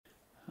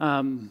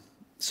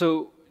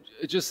So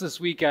just this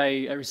week,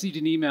 I received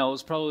an email. It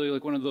was probably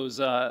like one of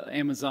those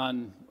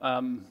Amazon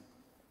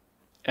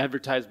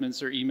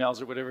advertisements or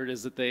emails or whatever it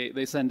is that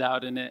they send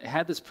out, and it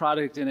had this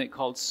product in it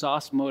called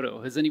Sauce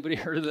Moto. Has anybody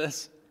heard of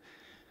this?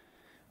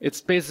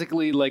 It's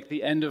basically like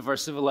the end of our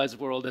civilized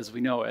world as we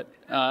know it.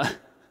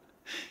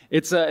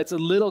 It's a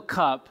little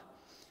cup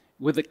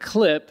with a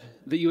clip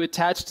that you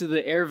attach to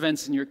the air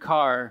vents in your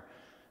car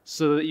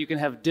so that you can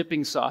have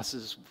dipping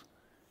sauces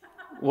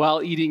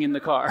while eating in the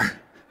car.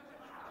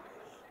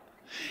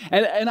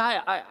 And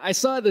I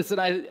saw this,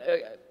 and I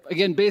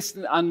again, based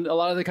on a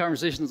lot of the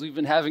conversations we've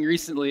been having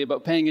recently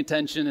about paying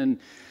attention and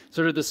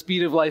sort of the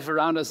speed of life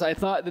around us, I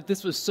thought that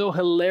this was so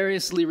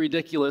hilariously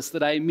ridiculous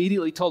that I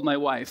immediately told my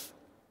wife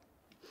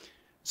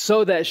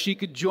so that she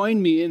could join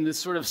me in this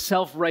sort of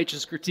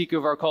self-righteous critique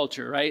of our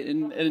culture, right?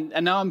 And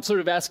now I'm sort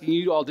of asking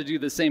you all to do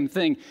the same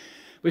thing.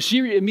 But she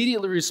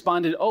immediately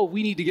responded, "Oh,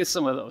 we need to get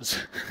some of those."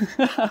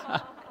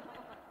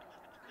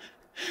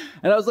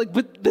 And I was like,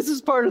 but this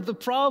is part of the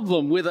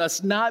problem with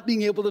us not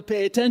being able to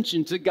pay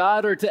attention to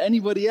God or to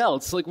anybody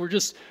else. Like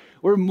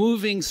we're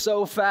moving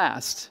so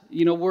fast.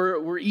 You know,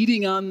 we're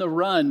eating on the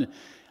run,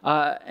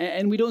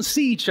 and we don't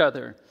see each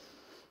other.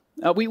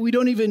 We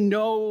don't even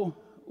know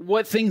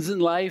what things in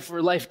life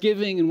are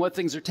life-giving and what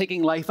things are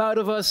taking life out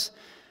of us.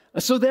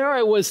 So there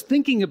I was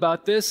thinking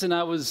about this, and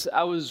I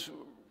was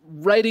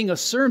writing a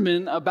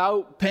sermon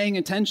about paying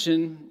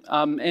attention,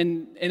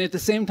 and at the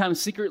same time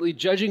secretly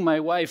judging my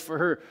wife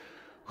for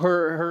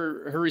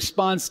her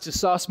response to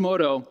Sauce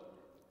Moto.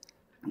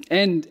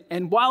 And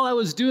while I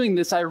was doing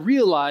this, I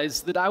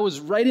realized that I was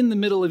right in the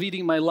middle of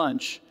eating my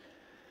lunch,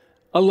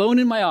 alone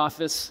in my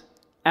office,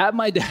 at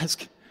my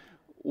desk,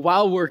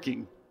 while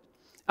working.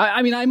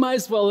 I mean, I might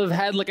as well have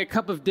had like a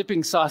cup of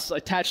dipping sauce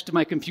attached to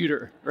my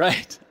computer,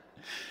 right?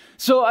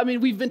 So, I mean,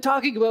 we've been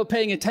talking about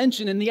paying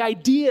attention, and the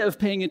idea of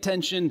paying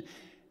attention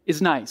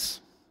is nice.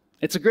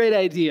 It's a great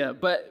idea,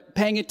 but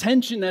paying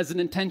attention as an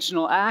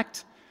intentional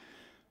act,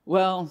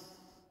 well,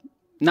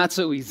 not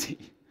so easy.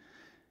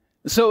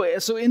 So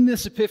in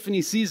this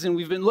Epiphany season,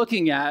 we've been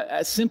looking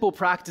at simple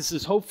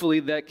practices,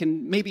 hopefully, that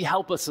can maybe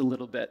help us a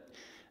little bit.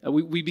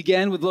 We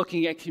began with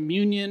looking at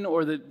communion,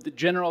 or the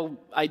general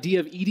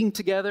idea of eating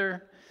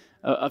together,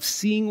 of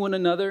seeing one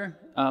another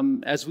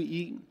as we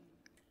eat,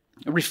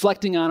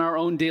 reflecting on our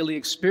own daily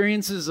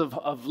experiences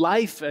of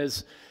life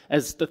as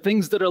the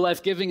things that are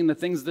life-giving and the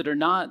things that are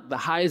not, the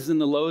highs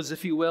and the lows,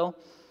 if you will,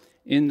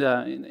 in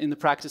the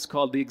practice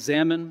called the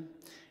Examine.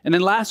 And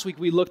then last week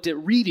we looked at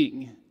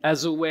reading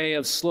as a way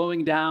of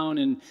slowing down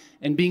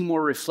and being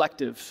more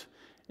reflective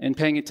and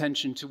paying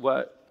attention to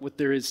what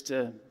there is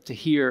to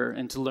hear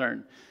and to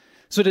learn.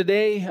 So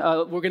today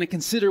we're going to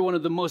consider one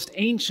of the most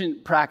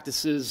ancient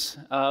practices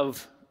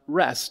of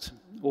rest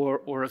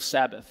or of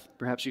Sabbath.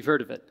 Perhaps you've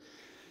heard of it.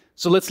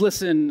 So let's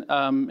listen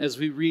as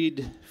we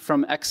read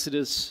from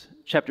Exodus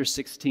chapter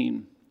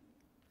 16.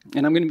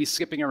 And I'm going to be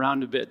skipping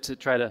around a bit to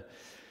try to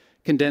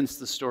condense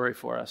the story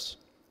for us.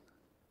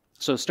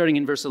 So starting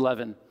in verse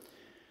 11.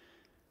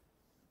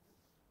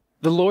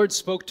 The Lord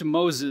spoke to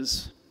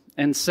Moses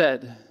and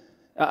said,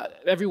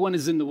 everyone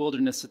is in the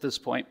wilderness at this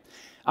point.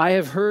 I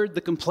have heard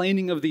the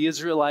complaining of the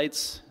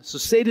Israelites, so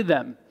say to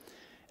them,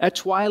 at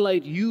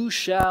twilight you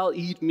shall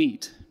eat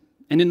meat,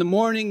 and in the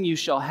morning you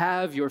shall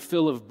have your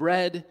fill of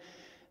bread.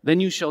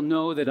 Then you shall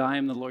know that I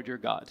am the Lord your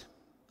God.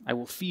 I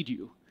will feed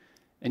you,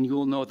 and you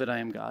will know that I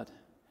am God.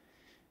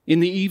 In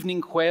the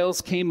evening,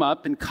 quails came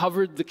up and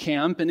covered the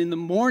camp, and in the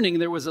morning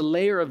there was a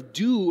layer of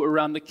dew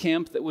around the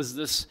camp that was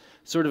this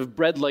sort of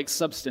bread-like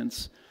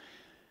substance.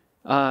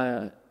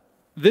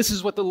 This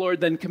is what the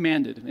Lord then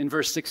commanded in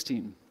verse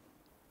 16.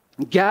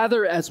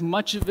 Gather as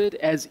much of it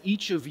as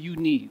each of you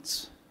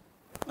needs,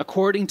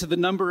 according to the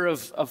number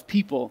of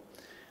people,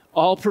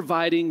 all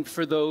providing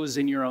for those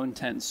in your own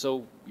tents,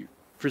 so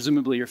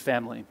presumably your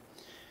family.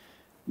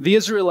 The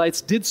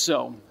Israelites did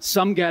so,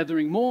 some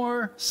gathering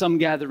more, some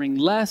gathering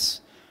less.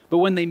 But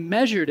when they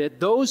measured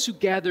it, those who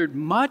gathered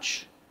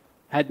much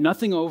had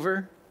nothing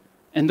over,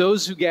 and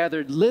those who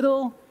gathered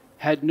little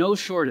had no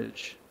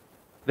shortage.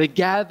 They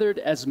gathered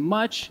as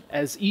much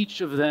as each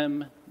of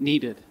them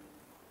needed.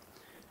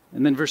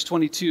 And then verse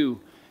 22,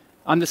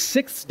 on the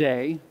sixth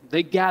day,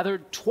 they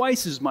gathered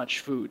twice as much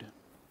food.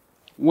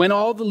 When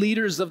all the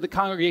leaders of the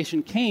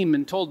congregation came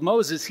and told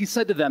Moses, he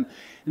said to them,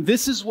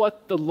 this is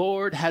what the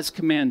Lord has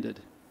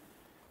commanded.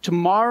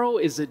 Tomorrow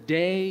is a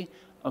day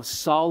of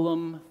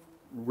solemn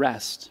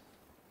rest,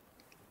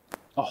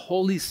 a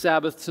holy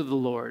Sabbath to the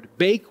Lord.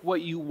 Bake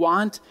what you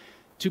want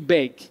to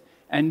bake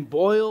and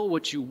boil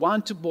what you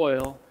want to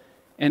boil,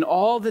 and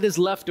all that is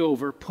left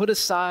over put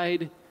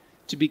aside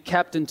to be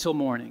kept until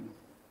morning.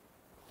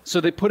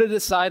 So they put it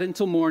aside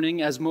until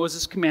morning as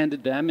Moses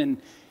commanded them, and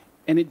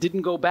it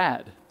didn't go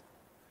bad.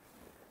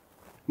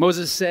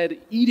 Moses said,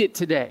 eat it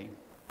today,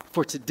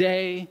 for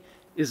today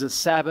is a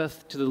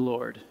Sabbath to the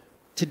Lord.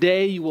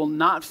 Today you will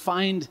not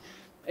find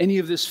any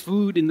of this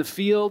food in the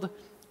field.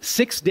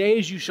 6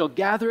 days you shall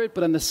gather it,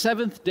 but on the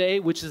seventh day,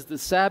 which is the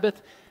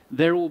Sabbath,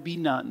 there will be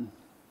none.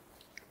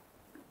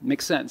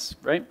 Makes sense,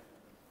 right?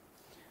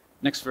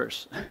 Next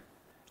verse.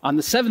 On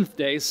the seventh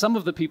day, some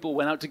of the people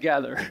went out to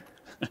gather.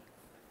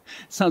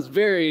 Sounds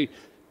very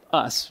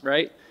us,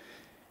 right?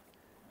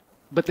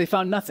 But they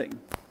found nothing.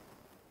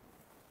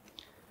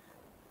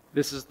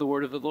 This is the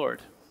word of the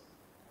Lord.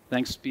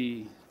 Thanks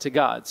be to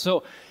God.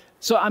 So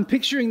I'm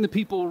picturing the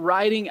people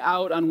riding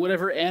out on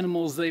whatever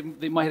animals they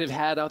might have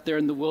had out there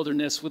in the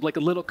wilderness with like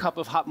a little cup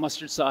of hot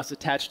mustard sauce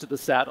attached to the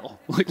saddle,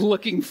 like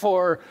looking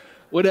for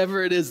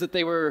whatever it is that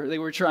they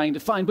were trying to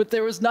find. But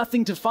there was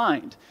nothing to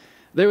find.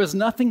 There was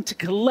nothing to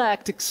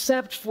collect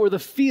except for the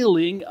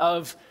feeling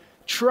of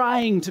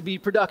trying to be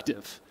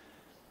productive.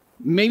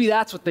 Maybe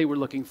that's what they were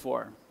looking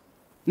for.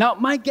 Now,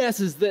 my guess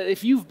is that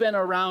if you've been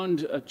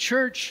around a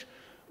church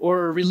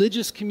or a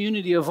religious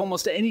community of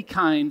almost any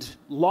kind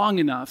long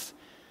enough,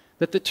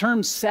 that the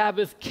term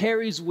Sabbath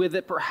carries with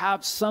it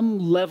perhaps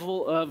some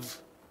level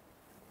of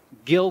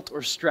guilt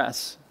or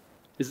stress.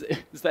 Is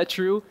that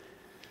true?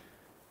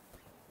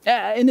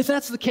 And if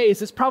that's the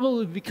case, it's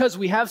probably because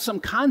we have some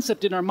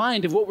concept in our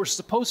mind of what we're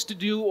supposed to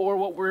do or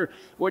what we're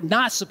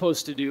not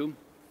supposed to do,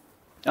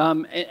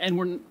 and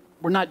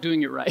we're not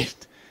doing it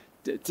right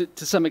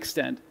to some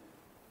extent.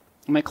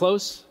 Am I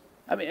close?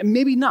 I mean,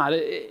 maybe not.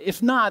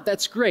 If not,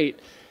 that's great,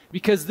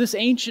 because this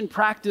ancient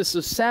practice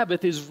of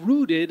Sabbath is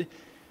rooted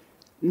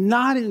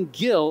not in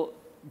guilt,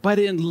 but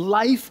in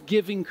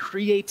life-giving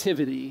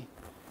creativity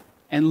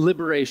and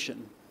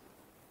liberation.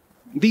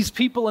 These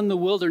people in the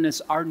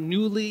wilderness are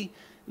newly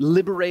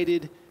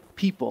liberated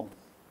people,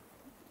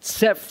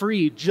 set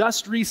free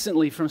just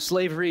recently from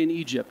slavery in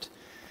Egypt,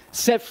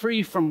 set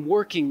free from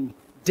working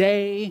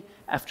day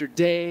after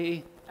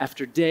day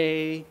after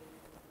day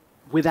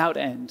without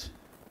end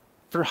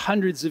for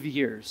hundreds of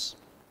years,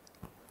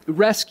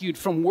 rescued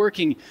from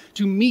working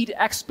to meet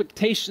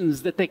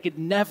expectations that they could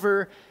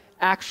never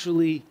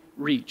actually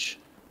reach.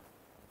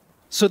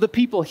 So the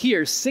people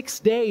here, 6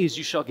 days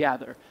you shall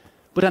gather,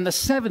 but on the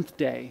seventh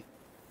day,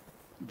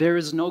 there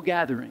is no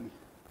gathering.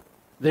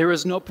 There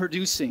is no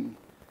producing.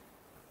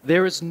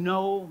 There is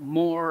no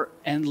more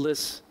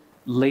endless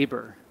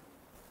labor.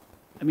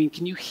 I mean,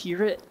 can you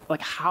hear it?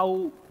 Like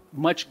how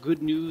much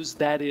good news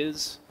that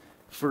is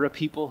for a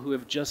people who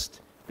have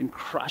just been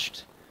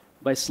crushed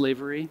by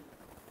slavery?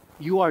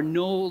 You are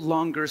no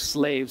longer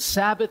slaves.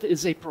 Sabbath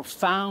is a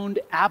profound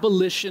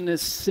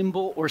abolitionist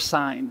symbol or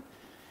sign.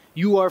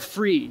 You are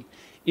free.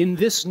 In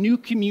this new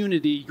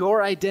community,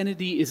 your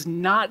identity is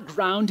not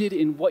grounded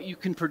in what you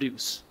can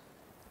produce.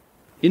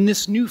 In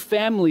this new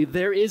family,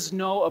 there is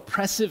no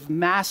oppressive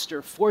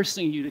master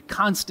forcing you to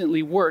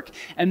constantly work.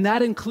 And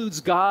that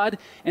includes God,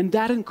 and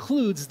that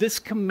includes this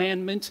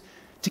commandment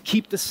to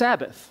keep the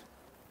Sabbath.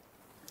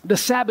 The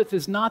Sabbath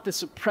is not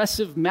this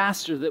oppressive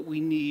master that we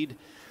need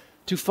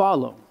to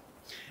follow.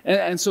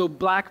 And so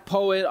Black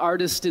poet,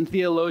 artist, and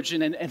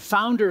theologian, and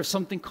founder of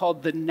something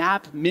called the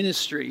NAP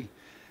Ministry,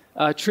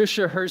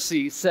 Tricia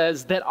Hersey,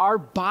 says that our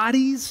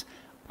bodies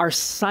are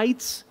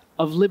sites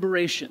of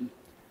liberation.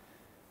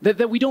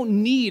 That we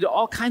don't need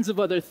all kinds of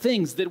other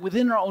things, that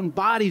within our own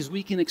bodies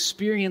we can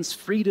experience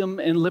freedom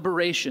and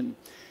liberation.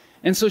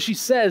 And so she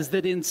says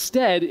that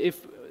instead,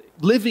 if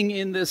living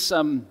in this,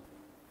 that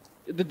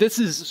this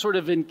is sort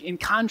of in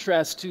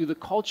contrast to the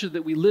culture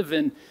that we live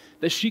in,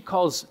 that she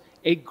calls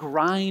a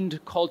grind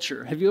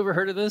culture. Have you ever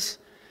heard of this?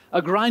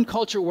 A grind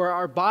culture where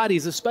our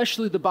bodies,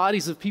 especially the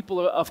bodies of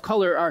people of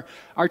color,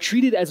 are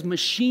treated as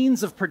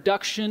machines of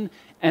production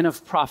and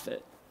of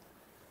profit.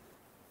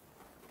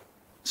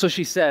 So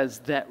she says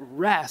that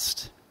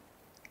rest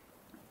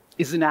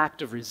is an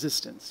act of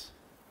resistance.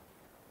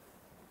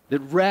 That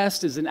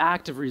rest is an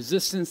act of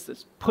resistance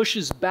that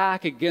pushes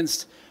back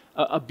against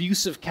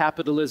abusive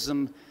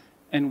capitalism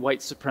and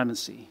white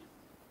supremacy.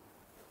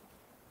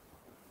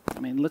 I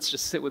mean, let's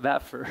just sit with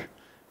that for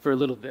a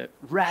little bit.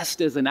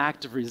 Rest is an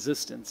act of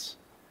resistance.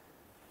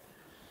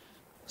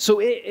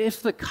 So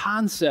if the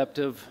concept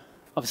of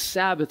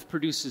Sabbath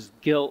produces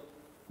guilt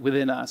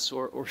within us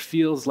or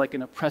feels like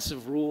an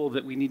oppressive rule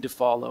that we need to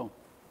follow,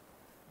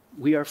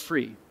 we are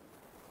free.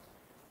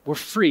 We're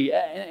free.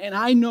 And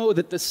I know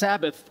that the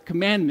Sabbath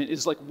commandment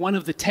is like one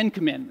of the 10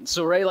 commandments,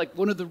 so right, like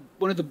one of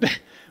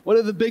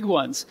the big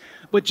ones.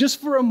 But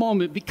just for a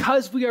moment,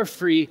 because we are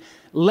free,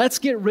 let's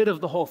get rid of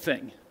the whole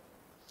thing.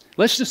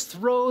 Let's just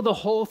throw the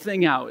whole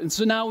thing out. And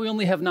so now we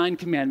only have 9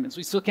 commandments.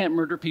 We still can't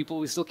murder people.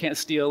 We still can't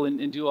steal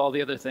and do all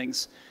the other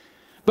things.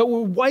 But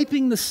we're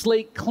wiping the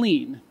slate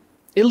clean,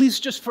 at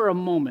least just for a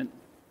moment,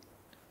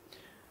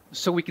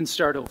 so we can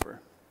start over,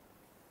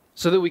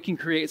 so that we can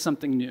create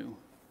something new,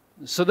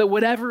 so that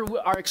whatever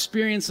our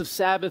experience of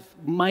Sabbath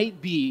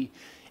might be,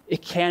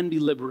 it can be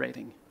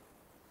liberating.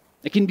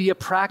 It can be a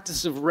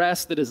practice of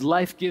rest that is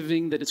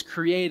life-giving, that is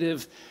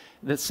creative,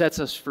 that sets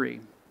us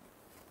free.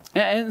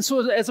 And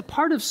so as a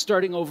part of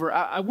starting over,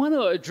 I want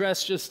to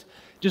address just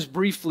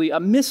briefly a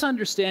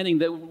misunderstanding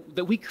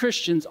that we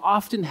Christians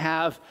often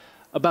have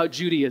about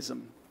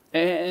Judaism,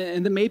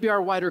 and that maybe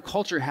our wider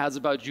culture has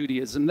about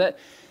Judaism, that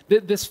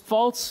this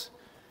false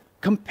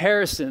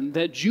comparison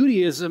that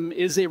Judaism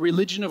is a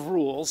religion of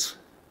rules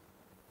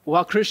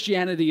while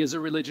Christianity is a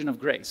religion of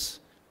grace.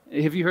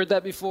 Have you heard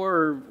that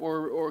before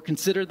or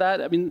considered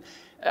that? I mean,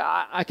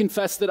 I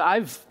confess that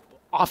I've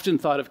often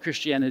thought of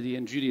Christianity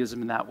and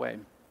Judaism in that way.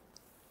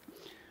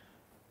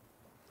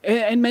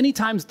 And many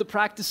times the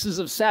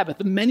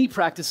many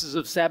practices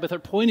of Sabbath are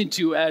pointed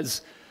to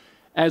as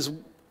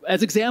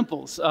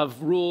examples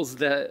of rules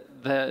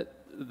that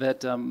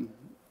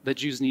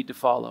Jews need to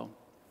follow.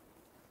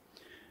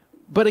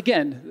 But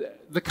again,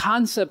 the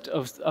concept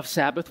of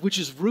Sabbath, which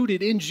is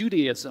rooted in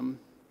Judaism,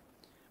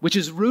 which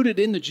is rooted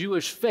in the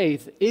Jewish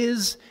faith,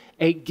 is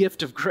a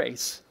gift of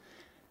grace.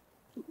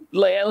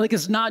 Like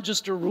it's not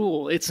just a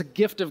rule, it's a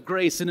gift of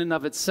grace in and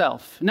of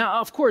itself.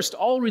 Now, of course,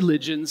 all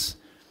religions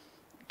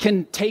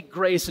can take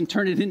grace and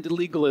turn it into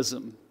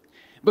legalism.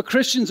 But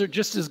Christians are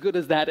just as good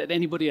at that as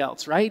anybody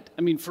else, right?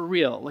 I mean, for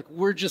real, like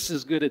we're just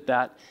as good at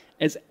that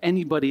as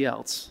anybody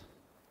else.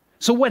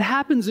 So what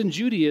happens in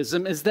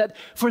Judaism is that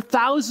for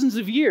thousands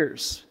of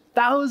years,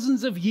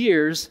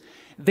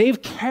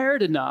 they've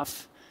cared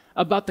enough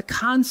about the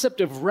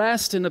concept of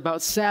rest and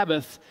about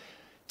Sabbath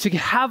to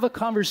have a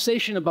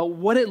conversation about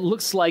what it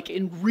looks like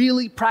in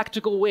really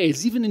practical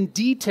ways, even in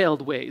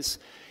detailed ways,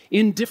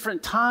 in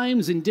different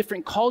times, in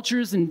different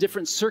cultures, in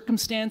different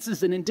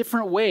circumstances, and in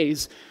different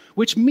ways,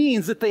 which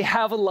means that they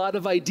have a lot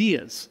of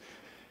ideas.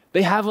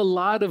 They have a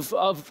lot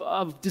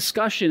of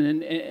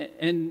discussion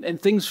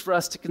and things for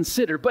us to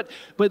consider. But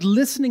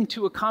listening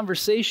to a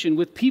conversation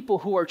with people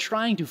who are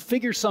trying to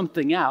figure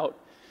something out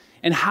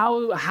and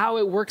how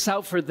it works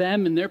out for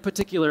them in their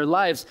particular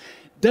lives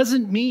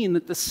doesn't mean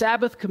that the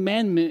Sabbath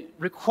commandment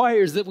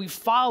requires that we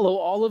follow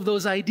all of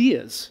those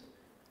ideas.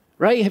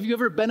 Right? Have you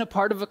ever been a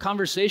part of a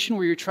conversation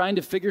where you're trying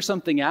to figure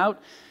something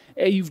out?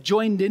 You've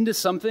joined into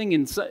something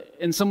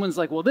and someone's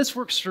like, well, this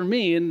works for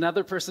me. And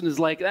another person is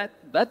like,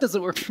 that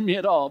doesn't work for me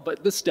at all,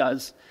 but this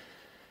does.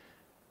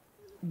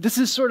 This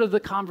is sort of the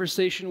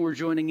conversation we're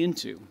joining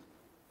into.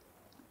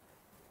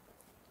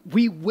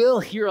 We will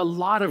hear a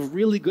lot of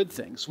really good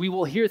things. We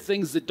will hear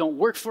things that don't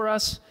work for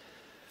us.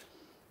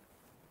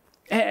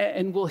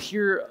 And we'll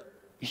hear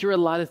a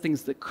lot of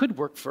things that could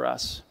work for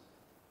us.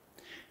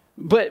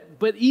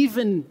 But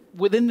even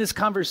within this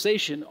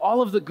conversation, doing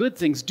all of the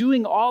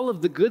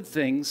good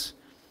things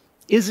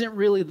isn't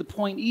really the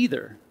point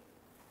either.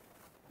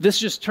 This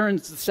just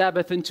turns the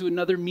Sabbath into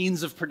another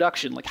means of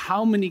production. Like,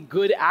 how many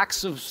good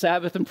acts of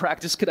Sabbath and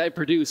practice could I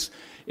produce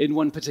in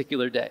one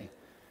particular day?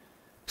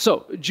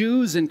 So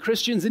Jews and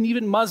Christians and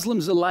even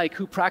Muslims alike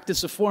who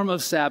practice a form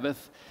of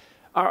Sabbath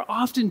are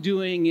often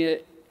doing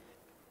it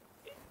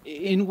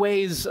in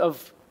ways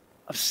of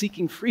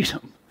seeking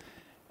freedom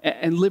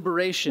and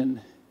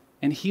liberation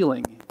and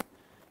healing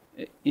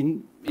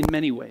in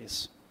many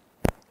ways.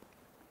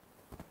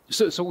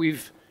 So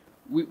we've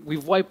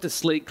wiped the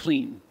slate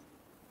clean.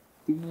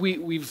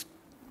 We've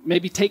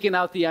maybe taken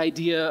out the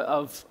idea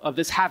of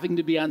this having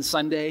to be on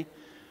Sunday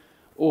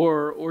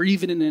or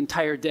even an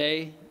entire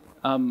day.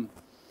 I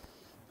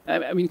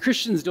mean,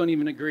 Christians don't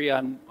even agree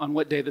on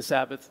what day the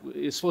Sabbath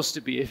is supposed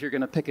to be if you're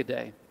going to pick a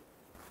day.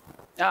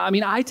 I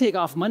mean, I take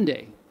off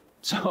Monday,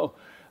 so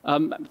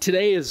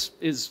today is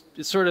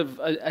sort of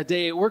a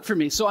day at work for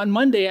me. So on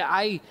Monday,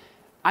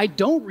 I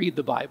don't read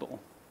the Bible.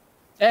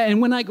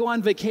 And when I go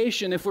on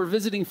vacation, if we're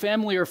visiting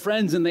family or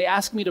friends and they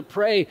ask me to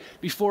pray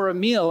before a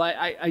meal,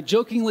 I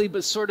jokingly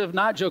but sort of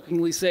not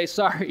jokingly say,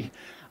 sorry,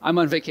 I'm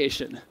on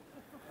vacation.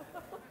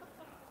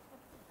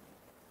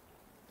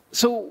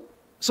 So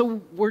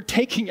we're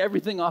taking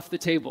everything off the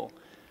table.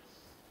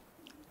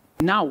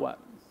 Now what?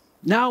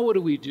 Now what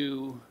do we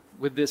do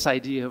with this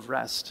idea of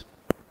rest?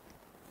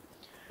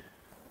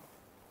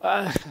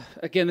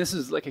 Again, this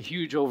is like a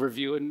huge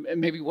overview,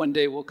 and maybe one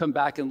day we'll come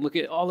back and look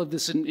at all of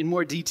this in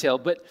more detail.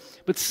 But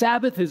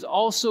Sabbath is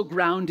also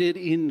grounded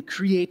in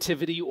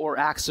creativity or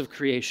acts of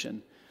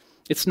creation.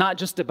 It's not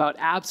just about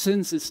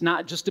absence. It's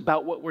not just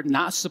about what we're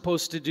not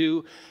supposed to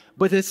do,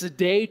 but it's a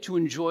day to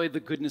enjoy the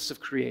goodness of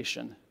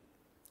creation.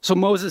 So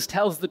Moses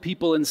tells the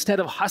people, instead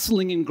of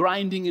hustling and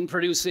grinding and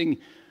producing,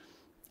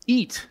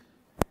 eat.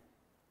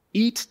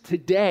 Eat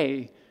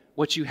today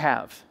what you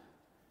have.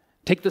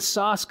 Take the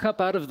sauce cup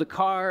out of the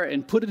car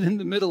and put it in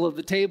the middle of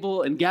the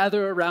table and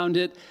gather around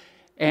it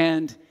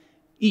and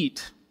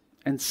eat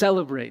and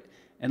celebrate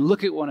and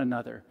look at one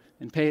another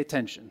and pay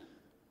attention.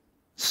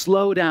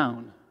 Slow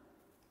down.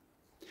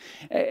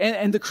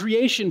 And the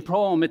creation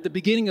poem at the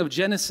beginning of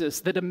Genesis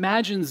that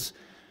imagines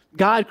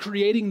God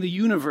creating the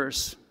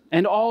universe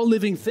and all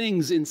living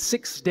things in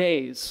 6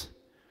 days.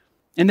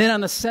 And then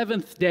on the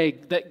seventh day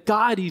that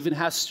God even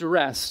has to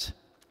rest.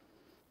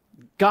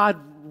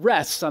 God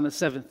rests on the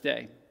seventh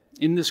day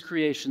in this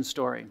creation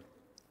story.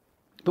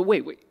 But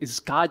wait, is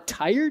God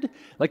tired?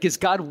 Like, is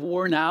God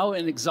worn out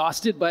and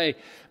exhausted by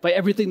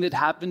everything that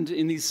happened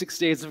in these 6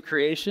 days of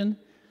creation?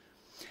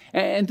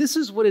 And this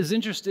is what is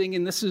interesting,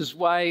 and this is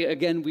why,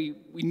 again, we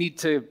need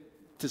to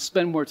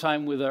spend more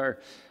time with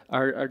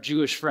our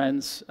Jewish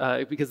friends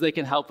because they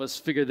can help us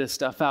figure this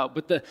stuff out.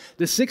 But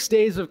the 6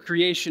 days of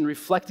creation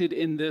reflected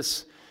in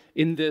this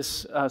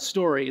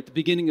story at the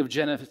beginning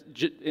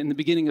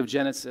of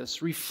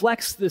Genesis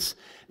reflects this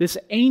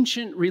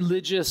ancient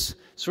religious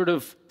sort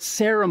of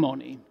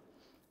ceremony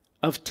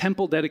of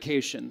temple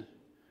dedication.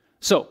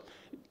 So,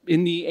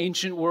 in the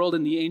ancient world,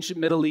 in the ancient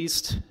Middle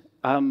East,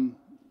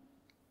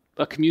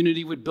 a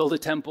community would build a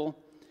temple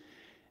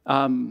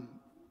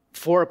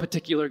for a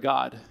particular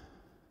god.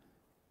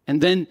 And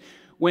then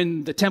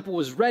when the temple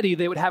was ready,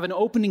 they would have an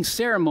opening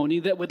ceremony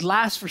that would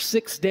last for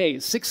 6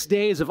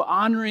 days of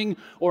honoring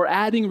or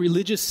adding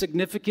religious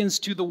significance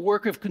to the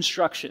work of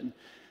construction,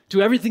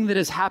 to everything that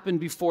has happened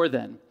before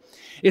then.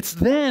 It's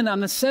then on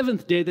the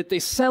 7th day that they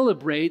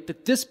celebrate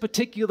that this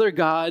particular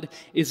God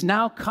is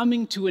now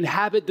coming to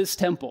inhabit this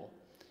temple.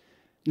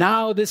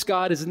 Now this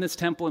God is in this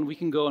temple and we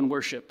can go and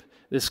worship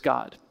this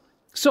God.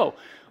 So,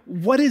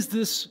 what is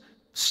this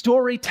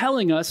story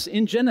telling us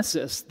in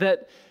Genesis?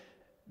 That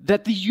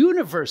the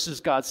universe is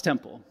God's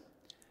temple,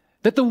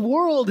 that the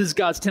world is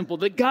God's temple,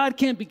 that God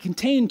can't be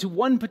contained to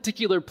one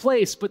particular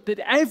place, but that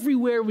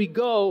everywhere we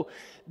go,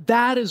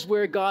 that is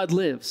where God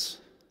lives.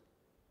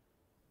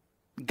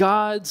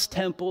 God's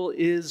temple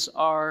is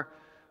our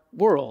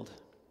world.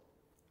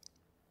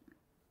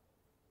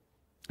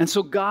 And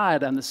so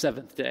God, on the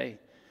 7th day,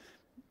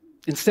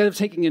 instead of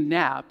taking a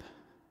nap,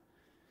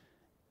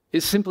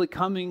 is simply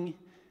coming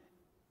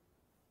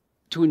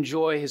to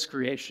enjoy his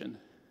creation.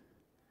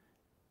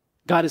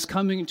 God is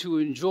coming to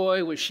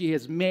enjoy what she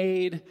has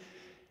made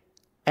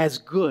as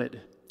good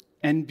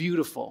and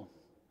beautiful.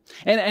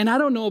 And I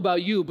don't know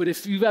about you, but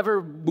if you've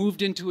ever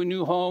moved into a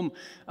new home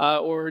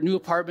or a new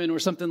apartment or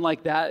something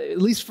like that,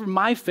 at least for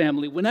my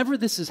family, whenever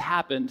this has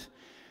happened,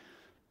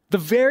 the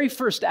very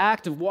first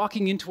act of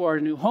walking into our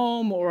new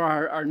home or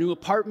our new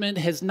apartment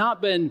has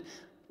not been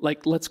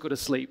like, let's go to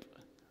sleep,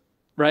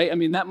 right? I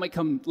mean, that might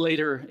come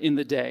later in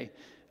the day.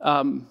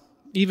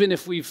 Even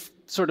if we've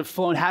sort of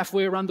flown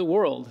halfway around the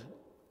world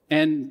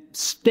and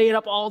stayed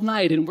up all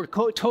night and we're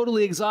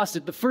totally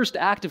exhausted, the first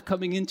act of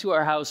coming into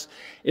our house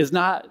is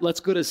not, let's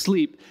go to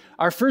sleep.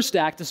 Our first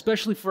act,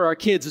 especially for our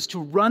kids, is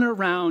to run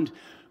around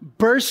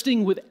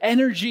bursting with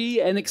energy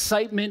and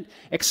excitement,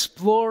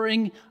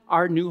 exploring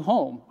our new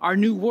home, our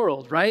new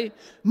world, right?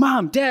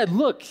 Mom, Dad,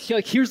 look,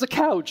 here's a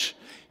couch.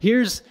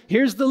 Here's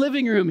the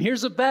living room.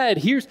 Here's a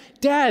bed.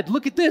 Dad,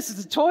 look at this.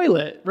 It's a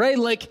toilet, right?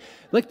 Like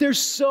there's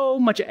so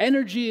much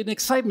energy and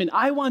excitement.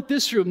 I want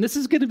this room. This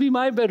is going to be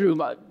my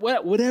bedroom.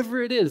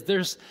 Whatever it is,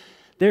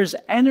 there's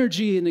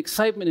energy and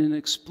excitement in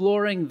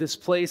exploring this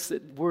place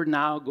that we're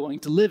now going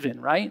to live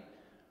in, right?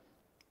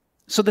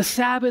 So the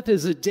Sabbath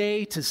is a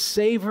day to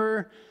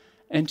savor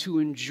and to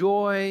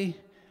enjoy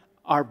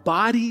our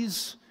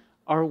bodies,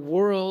 our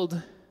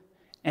world,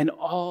 and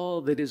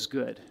all that is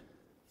good.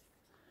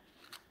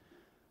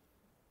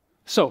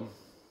 So,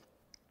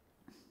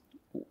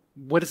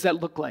 what does that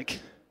look like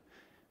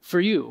for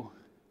you?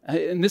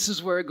 And this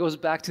is where it goes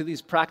back to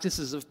these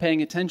practices of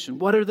paying attention.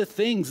 What are the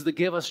things that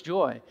give us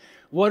joy?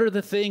 What are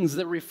the things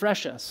that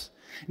refresh us?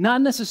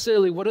 Not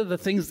necessarily what are the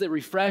things that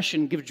refresh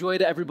and give joy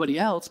to everybody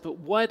else, but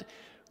what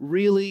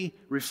really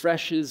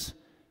refreshes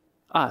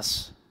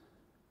us.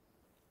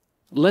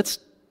 Let's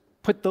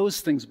put those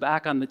things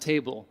back on the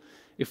table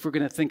if we're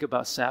going to think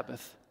about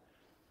Sabbath.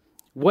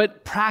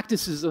 What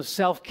practices of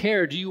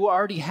self-care do you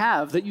already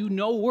have that you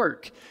know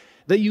work,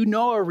 that you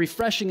know are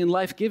refreshing and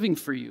life-giving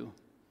for you?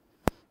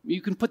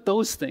 You can put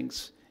those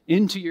things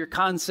into your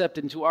concept,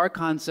 into our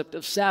concept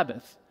of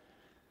Sabbath.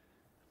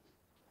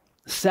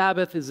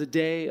 Sabbath is a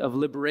day of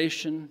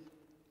liberation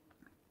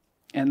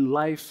and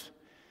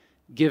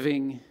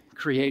life-giving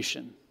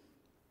creation,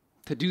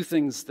 to do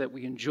things that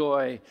we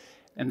enjoy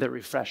and that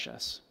refresh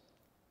us.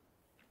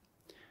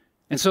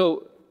 And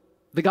so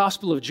the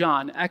Gospel of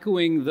John,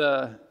 echoing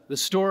the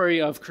story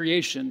of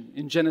creation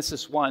in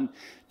Genesis 1,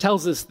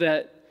 tells us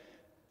that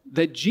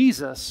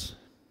Jesus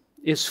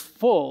is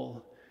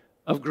full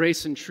of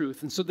grace and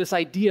truth. And so this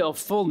idea of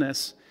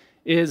fullness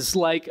is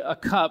like a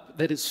cup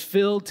that is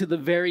filled to the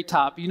very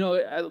top. You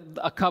know,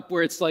 a cup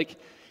where it's like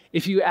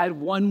if you add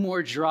one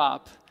more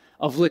drop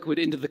of liquid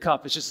into the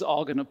cup, it's just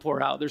all going to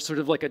pour out. There's sort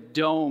of like a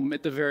dome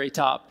at the very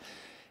top.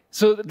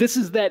 So this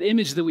is that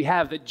image that we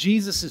have, that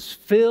Jesus is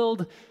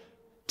filled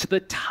to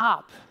the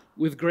top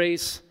with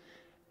grace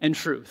and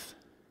truth.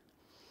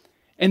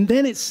 And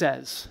then it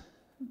says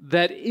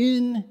that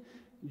in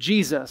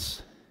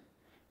Jesus,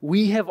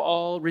 we have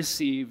all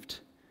received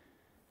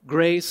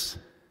grace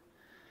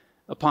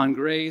upon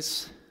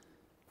grace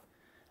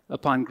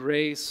upon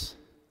grace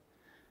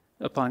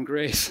upon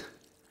grace.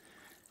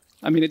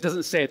 I mean, it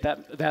doesn't say it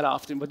that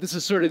often, but this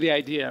is sort of the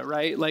idea,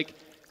 right? Like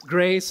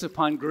grace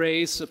upon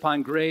grace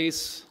upon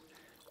grace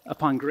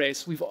upon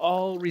grace. We've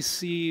all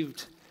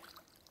received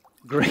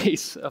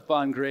grace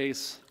upon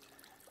grace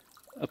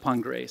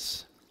upon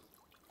grace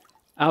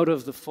out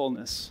of the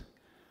fullness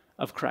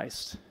of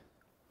Christ.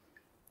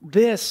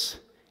 This,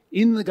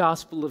 in the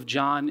Gospel of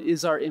John,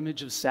 is our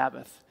image of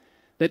Sabbath.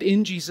 That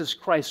in Jesus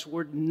Christ,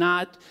 we're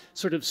not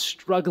sort of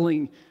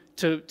struggling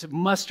to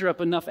muster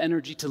up enough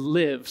energy to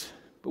live,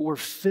 but we're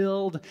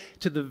filled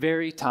to the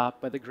very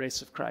top by the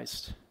grace of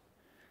Christ.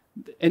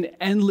 An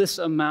endless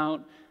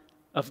amount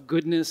of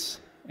goodness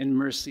and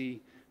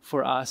mercy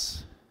for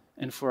us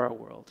and for our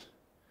world.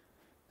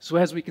 So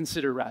as we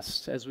consider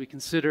rest, as we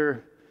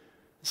consider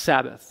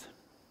Sabbath,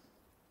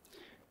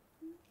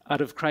 out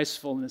of Christ's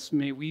fullness,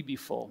 may we be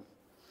full.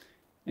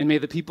 And may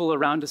the people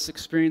around us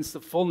experience the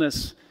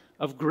fullness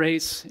of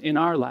grace in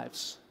our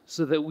lives,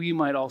 so that we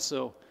might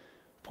also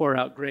pour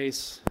out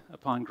grace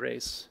upon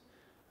grace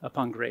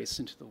upon grace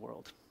into the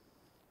world.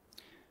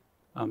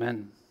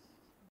 Amen.